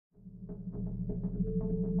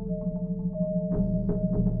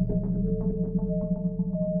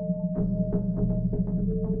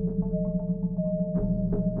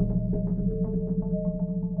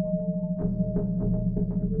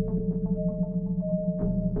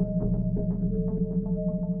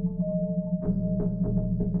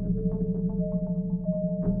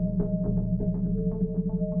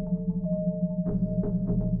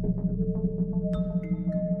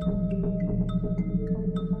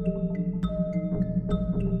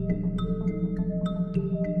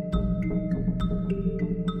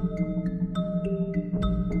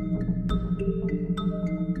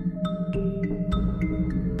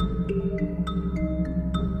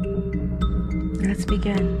Let's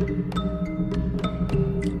begin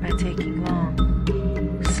by taking long,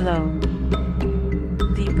 slow,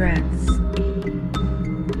 deep breaths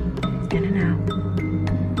in and out.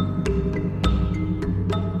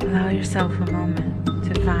 Allow yourself a moment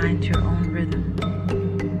to find your own rhythm.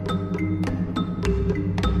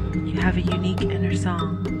 You have a unique inner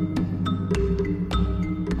song.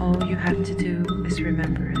 All you have to do is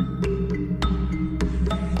remember it.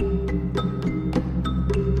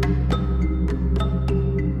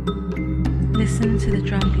 Listen to the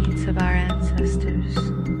drum beats of our ancestors.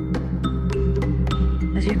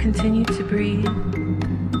 As you continue to breathe,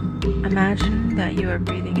 imagine that you are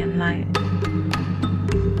breathing in light.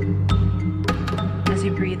 As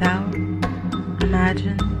you breathe out,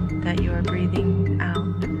 imagine that you are breathing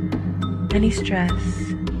out any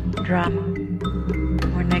stress, drama,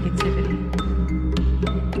 or negativity.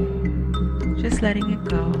 Just letting it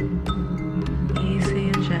go, easily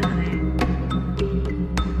and gently.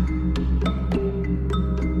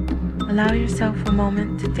 Allow yourself a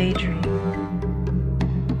moment to daydream.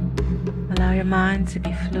 Allow your mind to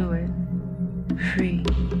be fluid, free,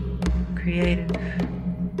 creative.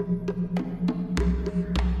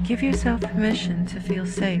 Give yourself permission to feel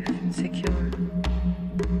safe and secure.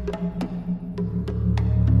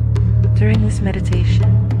 During this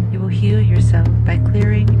meditation, you will heal yourself by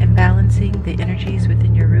clearing and balancing the energies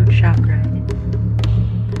within your root chakra.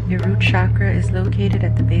 Your root chakra is located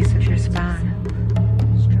at the base of your spine.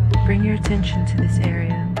 Bring your attention to this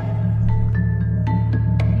area.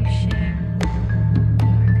 You share, you are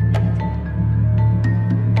connected,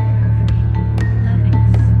 loving,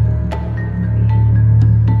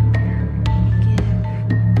 creative,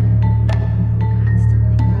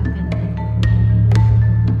 constantly open.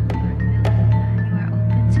 You are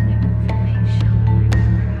open to new information.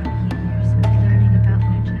 Remember how to heal yourself, learning about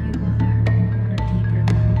who you are on a deeper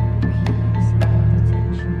level. Heal yourself with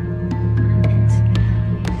attention on an intimate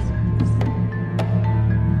level.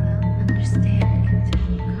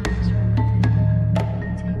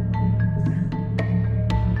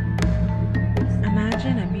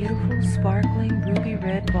 Imagine a beautiful, sparkling, ruby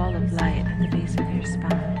red ball of light at the base of your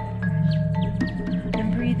spine.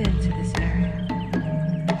 And breathe into this area.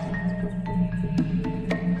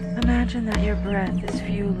 Imagine that your breath is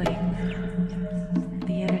fueling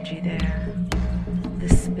the energy there, the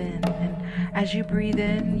spin. And as you breathe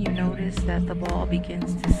in, you notice that the ball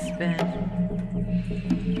begins to spin.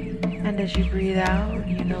 And as you breathe out,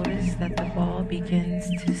 you notice that the ball begins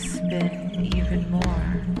to spin even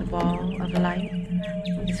more. The ball of light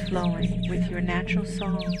is flowing with your natural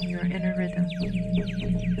song, your inner rhythm.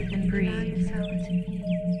 And breathe.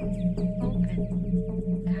 Open,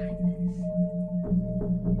 kindness,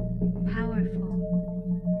 powerful.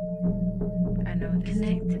 I know this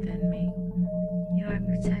deep within me. You are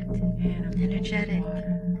protected, energetic,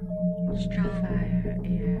 strong, fire,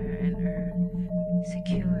 air, and earth.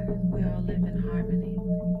 Secure. We all live in harmony.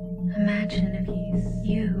 Imagine if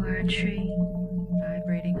you are a tree,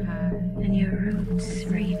 vibrating high, and your roots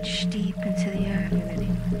reach deep into the earth.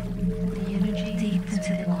 The energy deep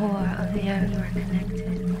into the core of the earth. You are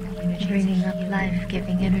connected, bringing up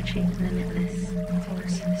life-giving energy, limitless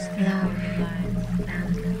forces, love,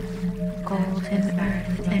 boundless, golden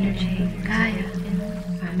earth energy, Gaia,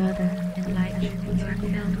 our mother, enlightened. You are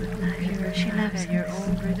filled with life. She loves your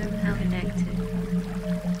own rhythm, connected.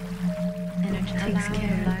 Takes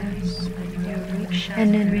care of us,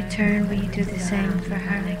 and in return we do the same for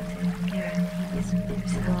her.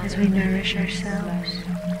 As we nourish ourselves,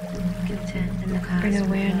 bring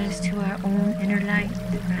awareness to our own inner light.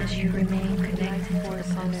 As you remain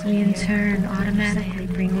connected, we in turn automatically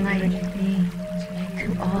bring light and being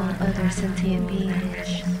to all other sentient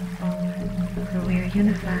beings. For we are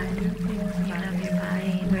unified. You love your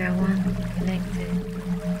body. We are one, connected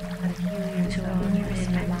to all your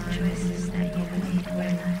respective choices that you have made in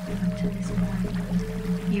your life up to this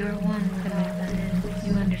point. You are one, connected.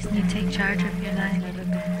 You understand. You take charge of your life.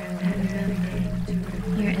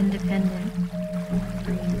 You're independent.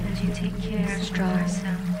 As you take care of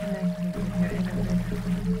yourself,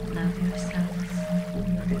 love yourselves,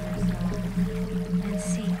 and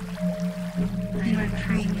seek. You are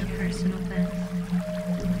free your personal best.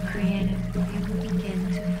 Creative, you will begin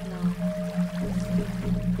to flow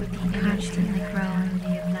with the constantly growing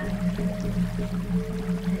of life.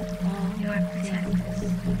 And all you are protected.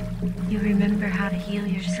 You remember how to heal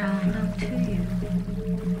yourself. Flow to you.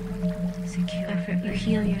 Secure. Effort, you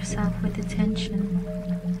heal yourself with attention,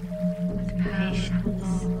 with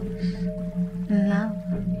patience, and love.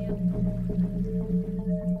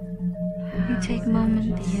 You take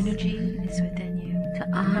moments. The energy is within you. To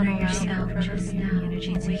honor yourself just now. The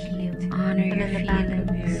energy to heal. Honor your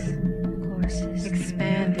feelings. Courses.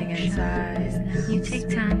 Expanding inside. You take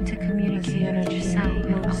time to communicate with yourself.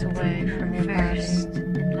 Moves away from your first body.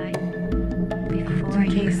 in light. Before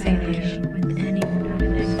you Encasing you with anyone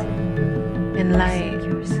connected. in light.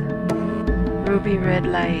 Ruby red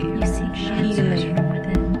light. You seek Healing.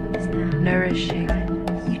 within is now. Nourishing.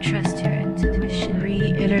 You trust your intuition.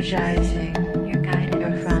 Re-energizing Your guidance.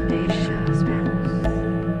 your foundation.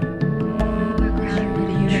 We're grounded.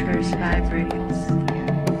 The universe vibrates.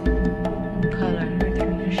 Color.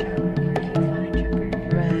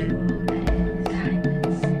 Red.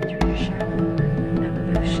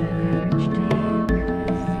 Evolution.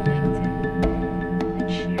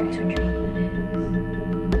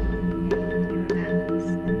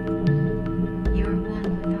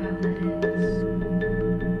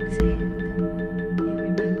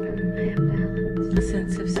 A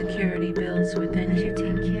sense of security builds within you.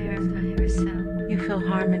 You feel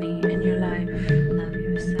harmony in your life,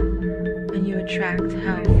 and you attract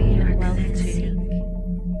health and wealth to you.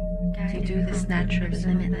 You do this naturally.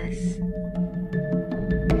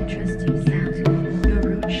 Your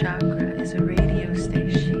root chakra is a radio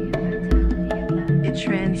station. It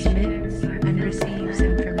transmits and receives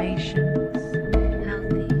information,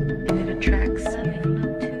 and it attracts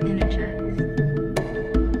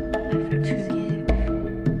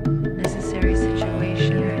necessary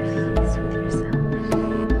situations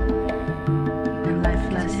and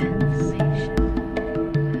life lessons.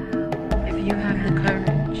 If you have the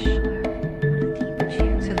courage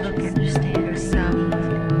to look at yourself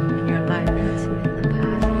in your life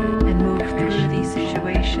and move through these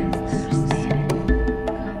situations,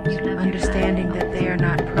 understanding that they are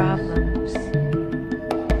not problems,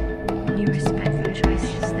 You respect the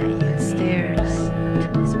choices that you have stairs to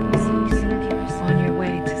this point. on your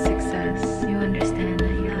way to success. You understand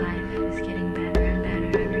that your life is getting better and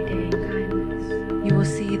better every day in kindness. You will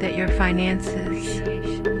see that your finances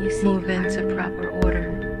Appreciation. You seek move into harmony, proper order.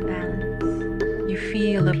 balance. You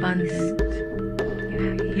feel abundant.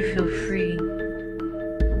 You feel free.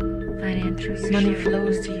 Financial Money security.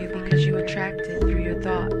 flows to you because you attract it through your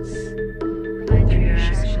thoughts, Find through your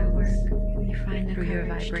reassurance. actions, You find the through your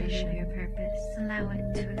courage to vibration. live your purpose. Allow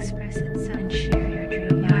it to express itself.